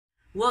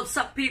What's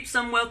up, peeps,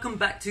 and welcome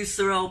back to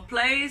Sorel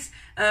Plays.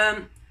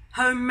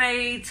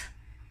 Homemade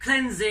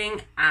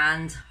cleansing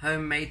and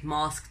homemade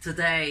mask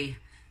today.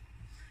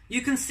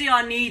 You can see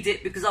I need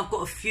it because I've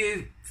got a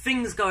few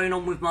things going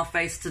on with my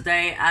face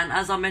today, and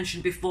as I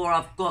mentioned before,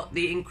 I've got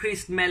the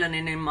increased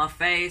melanin in my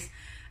face,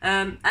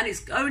 and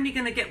it's only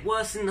going to get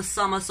worse in the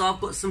summer, so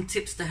I've got some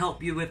tips to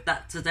help you with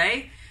that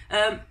today.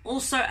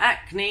 Also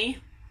acne.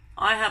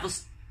 I have a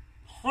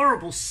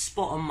horrible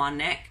spot on my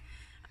neck.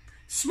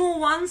 Small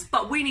ones,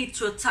 but we need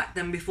to attack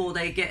them before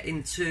they get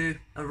into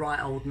a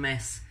right old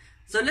mess.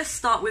 So let's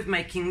start with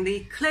making the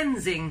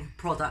cleansing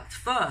product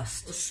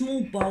first. A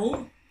small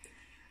bowl,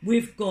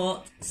 we've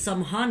got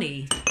some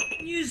honey.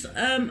 Use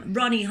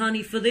runny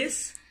honey for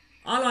this.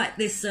 I like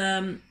this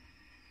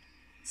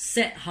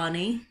set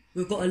honey.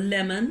 We've got a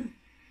lemon,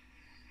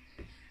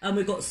 and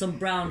we've got some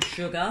brown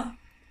sugar,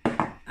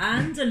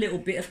 and a little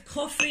bit of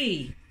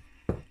coffee.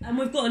 And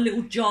we've got a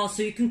little jar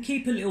so you can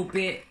keep a little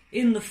bit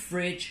in the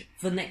fridge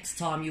for next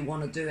time you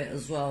want to do it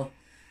as well.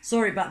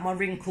 Sorry about my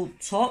wrinkled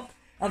top.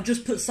 I've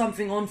just put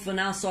something on for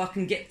now so I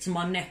can get to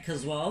my neck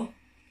as well.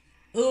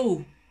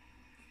 Oh,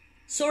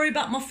 sorry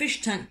about my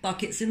fish tank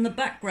buckets in the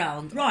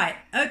background. Right,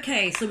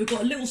 okay, so we've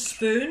got a little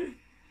spoon.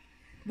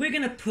 We're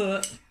going to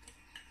put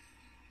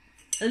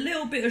a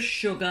little bit of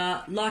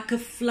sugar, like a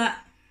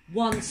flat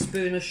 1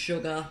 spoon of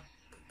sugar.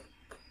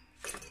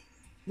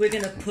 We're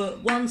going to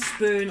put 1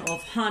 spoon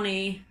of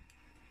honey.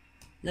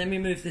 Let me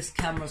move this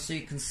camera so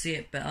you can see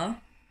it better.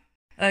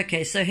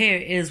 Okay, so here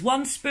it is.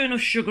 1 spoon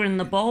of sugar in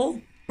the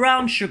bowl.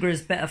 Brown sugar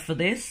is better for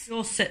this.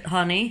 Your set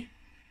honey.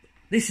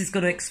 This is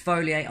going to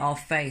exfoliate our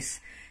face.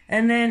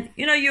 And then,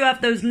 you know, you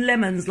have those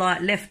lemons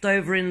like left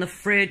over in the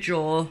fridge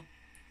or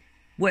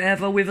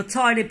whatever with a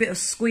tiny bit of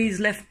squeeze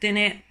left in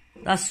it.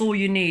 That's all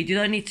you need. You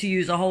don't need to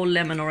use a whole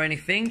lemon or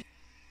anything.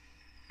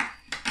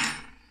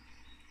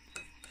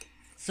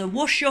 So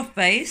wash your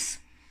face.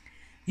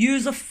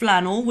 Use a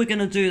flannel. We're going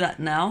to do that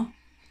now.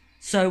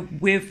 So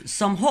with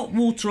some hot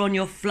water on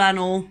your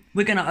flannel,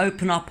 we're going to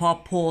open up our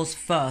pores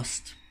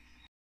first.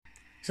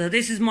 So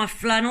this is my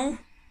flannel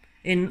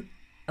in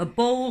a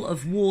bowl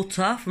of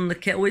water from the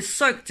kettle. It's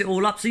soaked it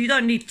all up, so you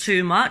don't need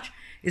too much.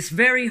 It's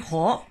very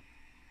hot.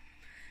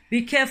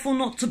 Be careful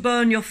not to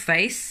burn your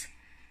face.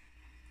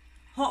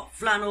 Hot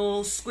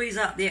flannel, squeeze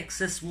out the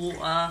excess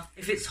water.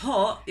 If it's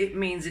hot, it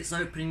means it's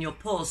opening your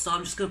pores. So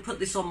I'm just going to put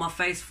this on my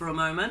face for a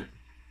moment.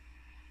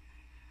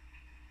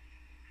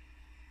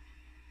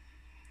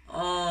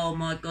 Oh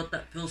my god,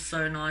 that feels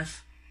so nice.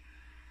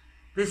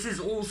 This is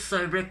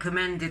also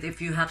recommended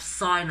if you have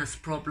sinus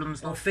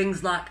problems or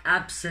things like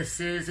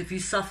abscesses. If you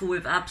suffer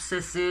with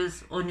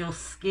abscesses on your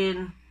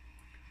skin.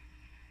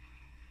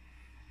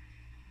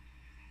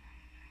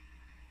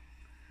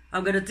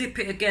 I'm going to dip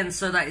it again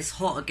so that it's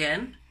hot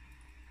again.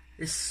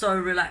 It's so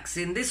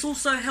relaxing. This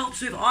also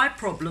helps with eye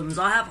problems.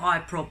 I have eye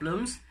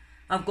problems.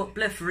 I've got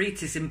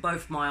blepharitis in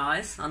both my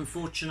eyes,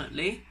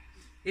 unfortunately.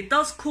 It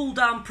does cool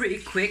down pretty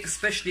quick,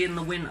 especially in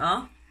the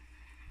winter.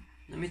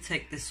 Let me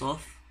take this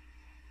off.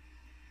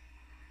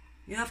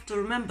 You have to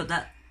remember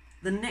that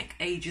the neck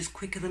ages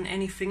quicker than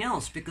anything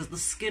else because the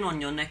skin on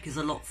your neck is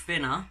a lot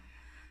thinner.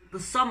 The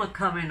summer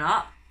coming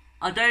up,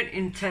 I don't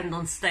intend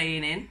on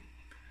staying in.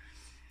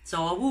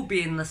 So I will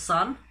be in the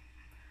sun.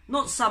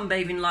 Not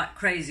sunbathing like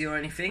crazy or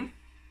anything.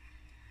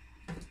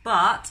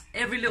 But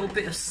every little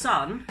bit of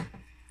sun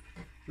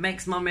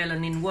makes my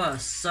melanin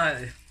worse.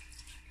 So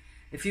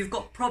if you've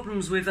got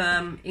problems with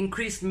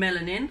increased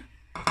melanin,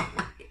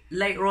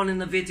 later on in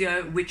the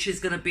video, which is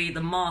going to be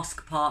the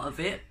mask part of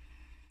it.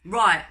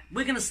 Right,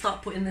 we're going to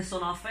start putting this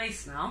on our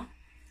face now.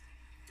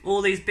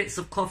 All these bits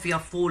of coffee are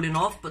falling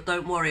off, but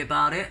don't worry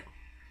about it.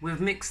 We've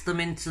mixed them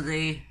into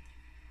the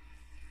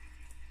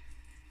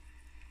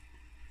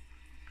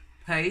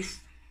paste.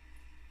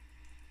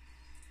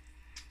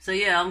 So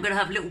yeah, I'm going to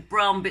have little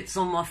brown bits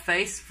on my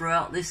face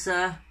throughout this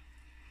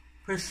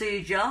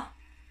procedure.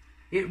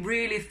 It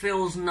really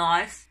feels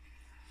nice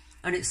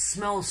and it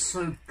smells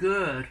so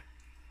good.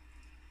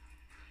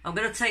 I'm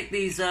going to take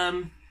these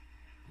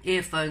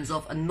earphones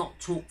off and not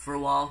talk for a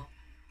while.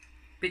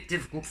 Bit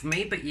difficult for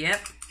me, but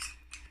yep.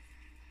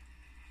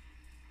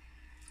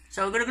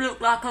 So I'm going to look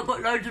like I've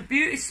got loads of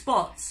beauty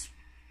spots.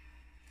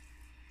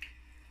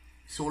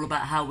 It's all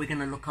about how we're going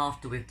to look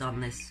after we've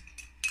done this,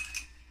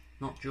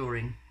 not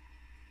during.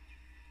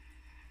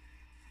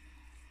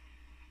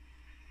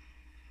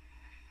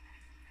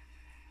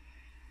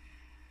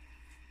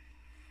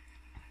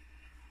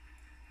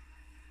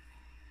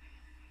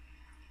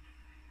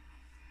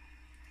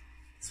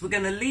 So we're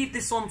going to leave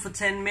this on for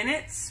 10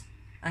 minutes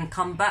and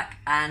come back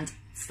and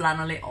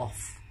flannel it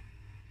off.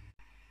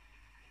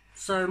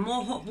 So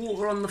more hot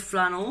water on the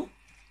flannel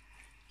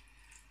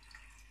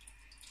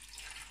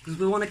because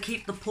we want to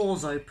keep the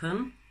pores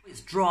open. It's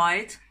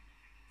dried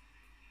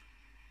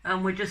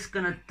and we're just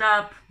going to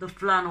dab the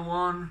flannel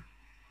on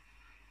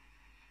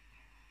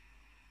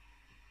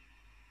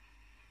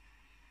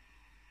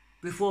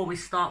before we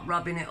start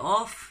rubbing it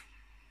off.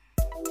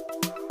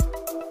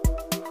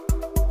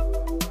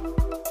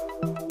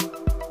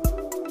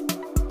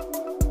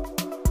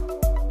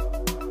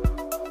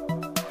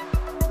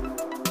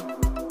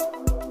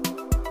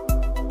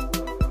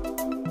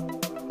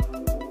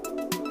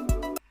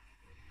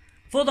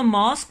 For the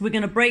mask, we're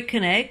going to break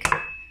an egg.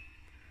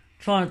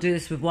 Trying to do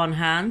this with one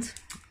hand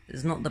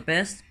is not the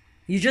best.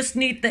 You just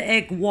need the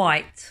egg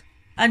white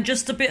and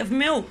just a bit of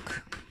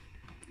milk.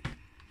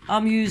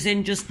 I'm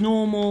using just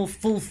normal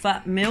full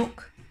fat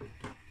milk.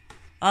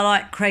 I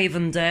like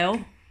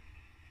Cravendale.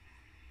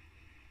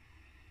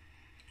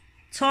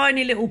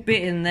 Tiny little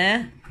bit in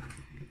there.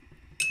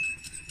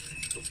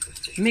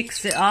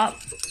 Mix it up.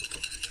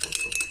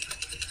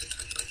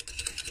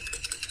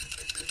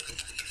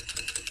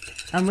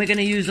 And we're going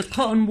to use a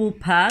cotton wool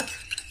pad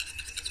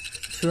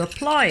to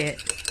apply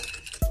it.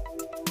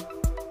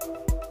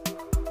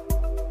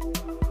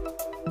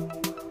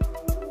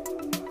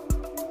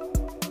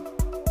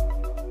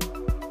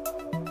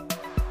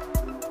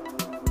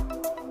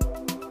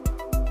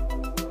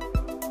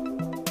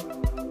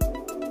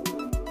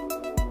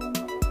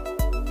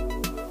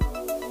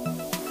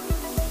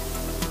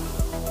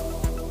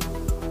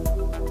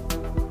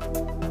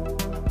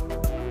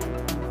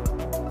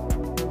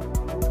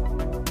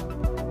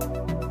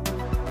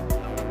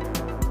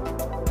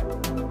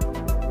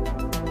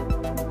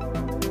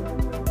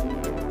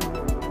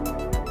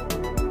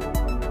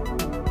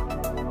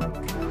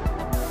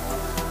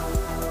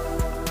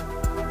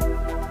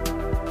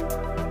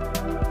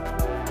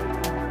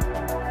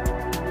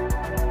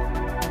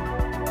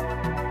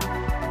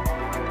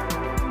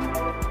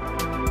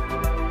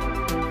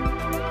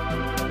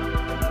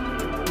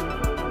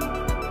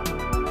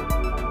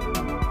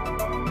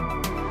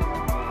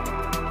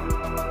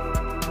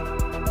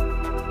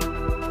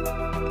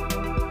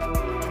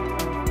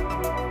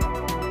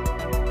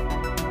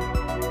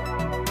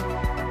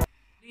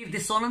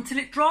 This on until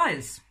it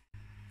dries.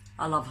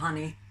 I love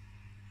honey.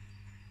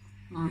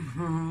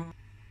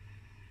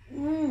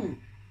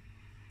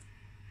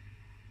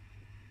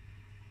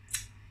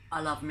 I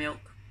love milk.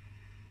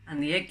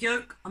 And the egg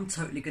yolk, I'm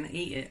totally going to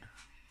eat it.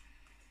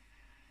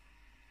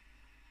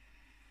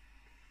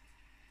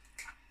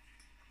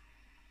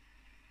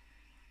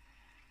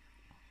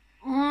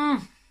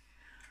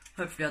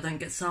 Hopefully I don't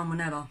get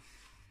salmonella.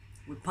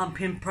 We're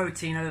pumping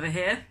protein over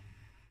here.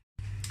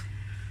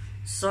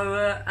 So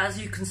as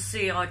you can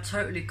see, I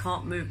totally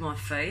can't move my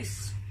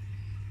face.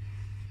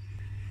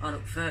 I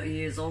look 30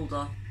 years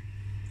older.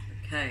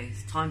 Okay,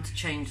 it's time to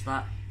change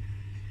that.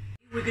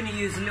 We're going to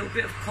use a little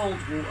bit of cold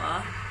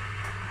water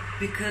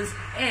because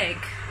egg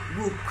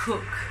will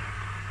cook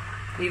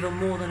even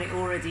more than it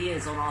already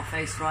is on our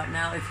face right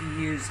now if you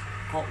use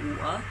hot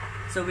water.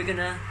 So we're going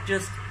to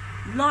just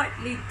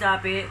lightly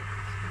dab it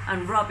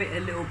and rub it a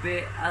little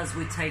bit as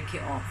we take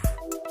it off.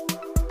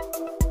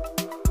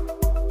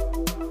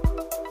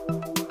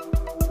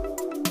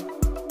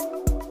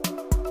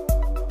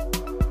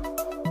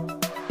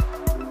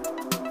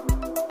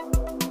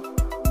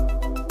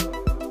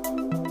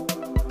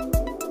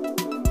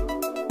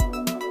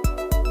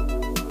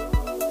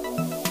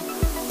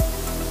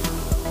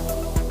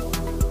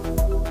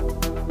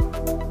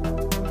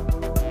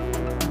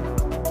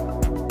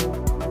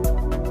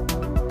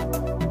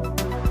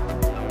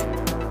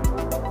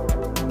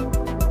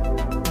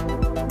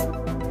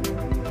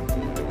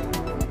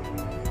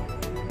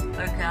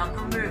 Okay, I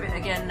can move it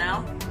again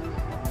now.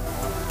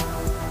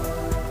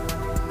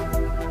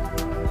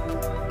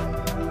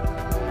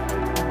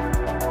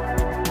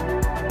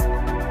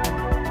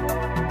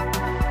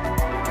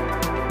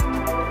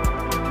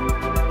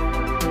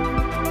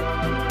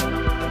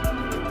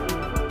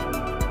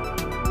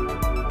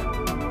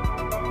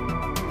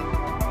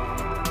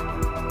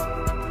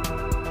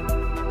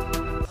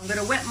 I'm going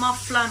to wet my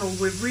flannel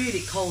with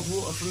really cold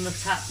water from the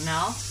tap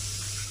now.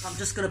 I'm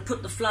just going to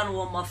put the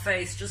flannel on my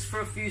face just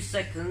for a few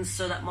seconds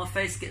so that my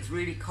face gets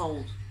really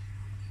cold.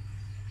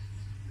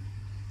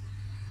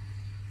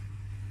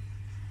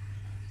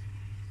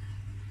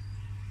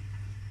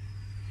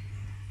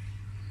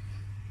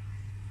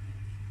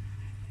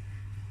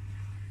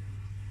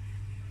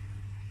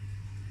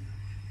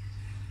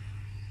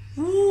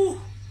 Ooh!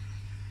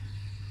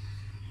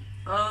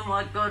 Oh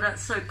my god,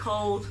 that's so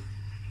cold.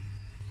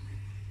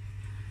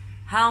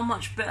 How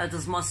much better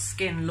does my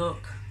skin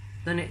look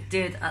than it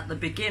did at the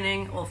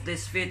beginning of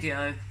this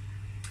video?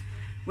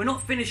 We're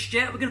not finished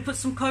yet. We're going to put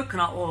some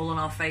coconut oil on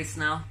our face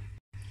now.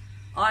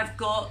 I've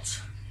got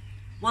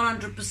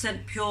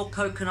 100% pure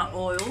coconut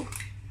oil.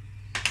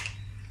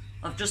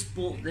 I've just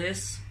bought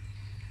this.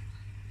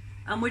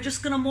 And we're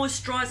just going to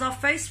moisturize our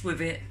face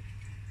with it.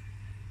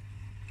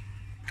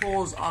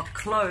 Pores are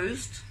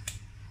closed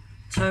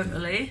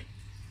totally.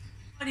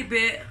 Tiny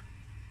bit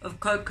of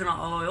coconut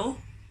oil,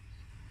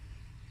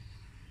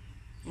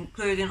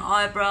 including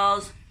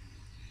eyebrows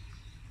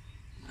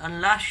and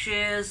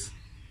lashes.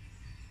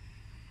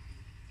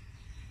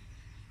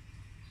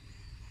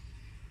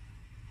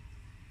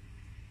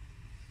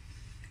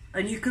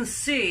 And you can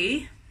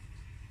see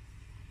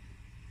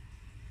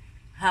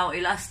how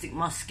elastic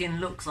my skin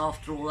looks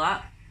after all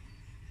that.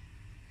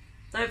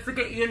 Don't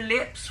forget your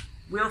lips.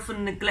 We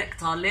often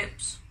neglect our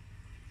lips.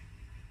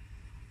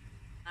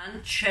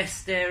 And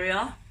chest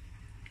area.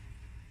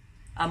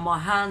 And my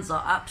hands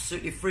are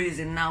absolutely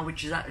freezing now,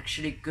 which is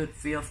actually good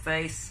for your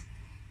face.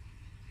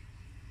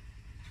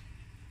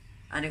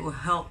 and it will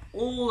help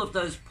all of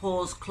those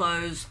pores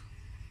close.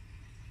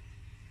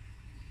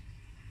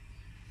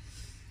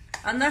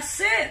 And that's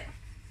it.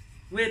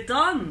 We're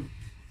done.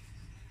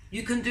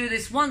 You can do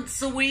this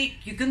once a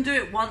week. You can do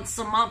it once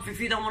a month if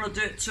you don't want to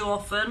do it too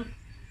often.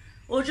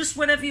 Or just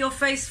whenever your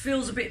face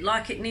feels a bit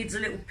like it needs a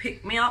little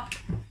pick-me-up.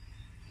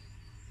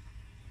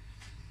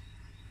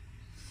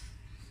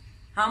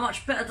 How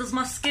much better does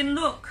my skin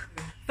look?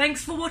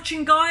 Thanks for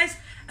watching, guys.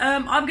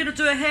 I'm going to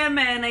do a hair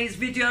mayonnaise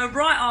video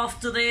right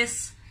after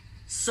this.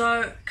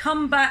 So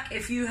come back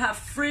if you have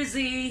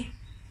frizzy,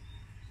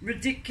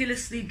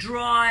 ridiculously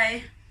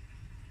dry,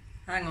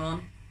 hang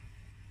on,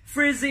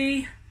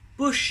 frizzy,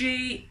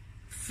 bushy,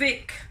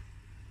 thick,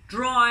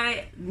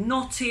 dry,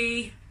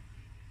 knotty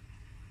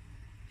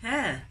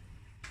hair.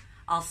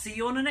 I'll see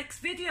you on the next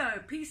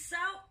video. Peace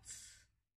out.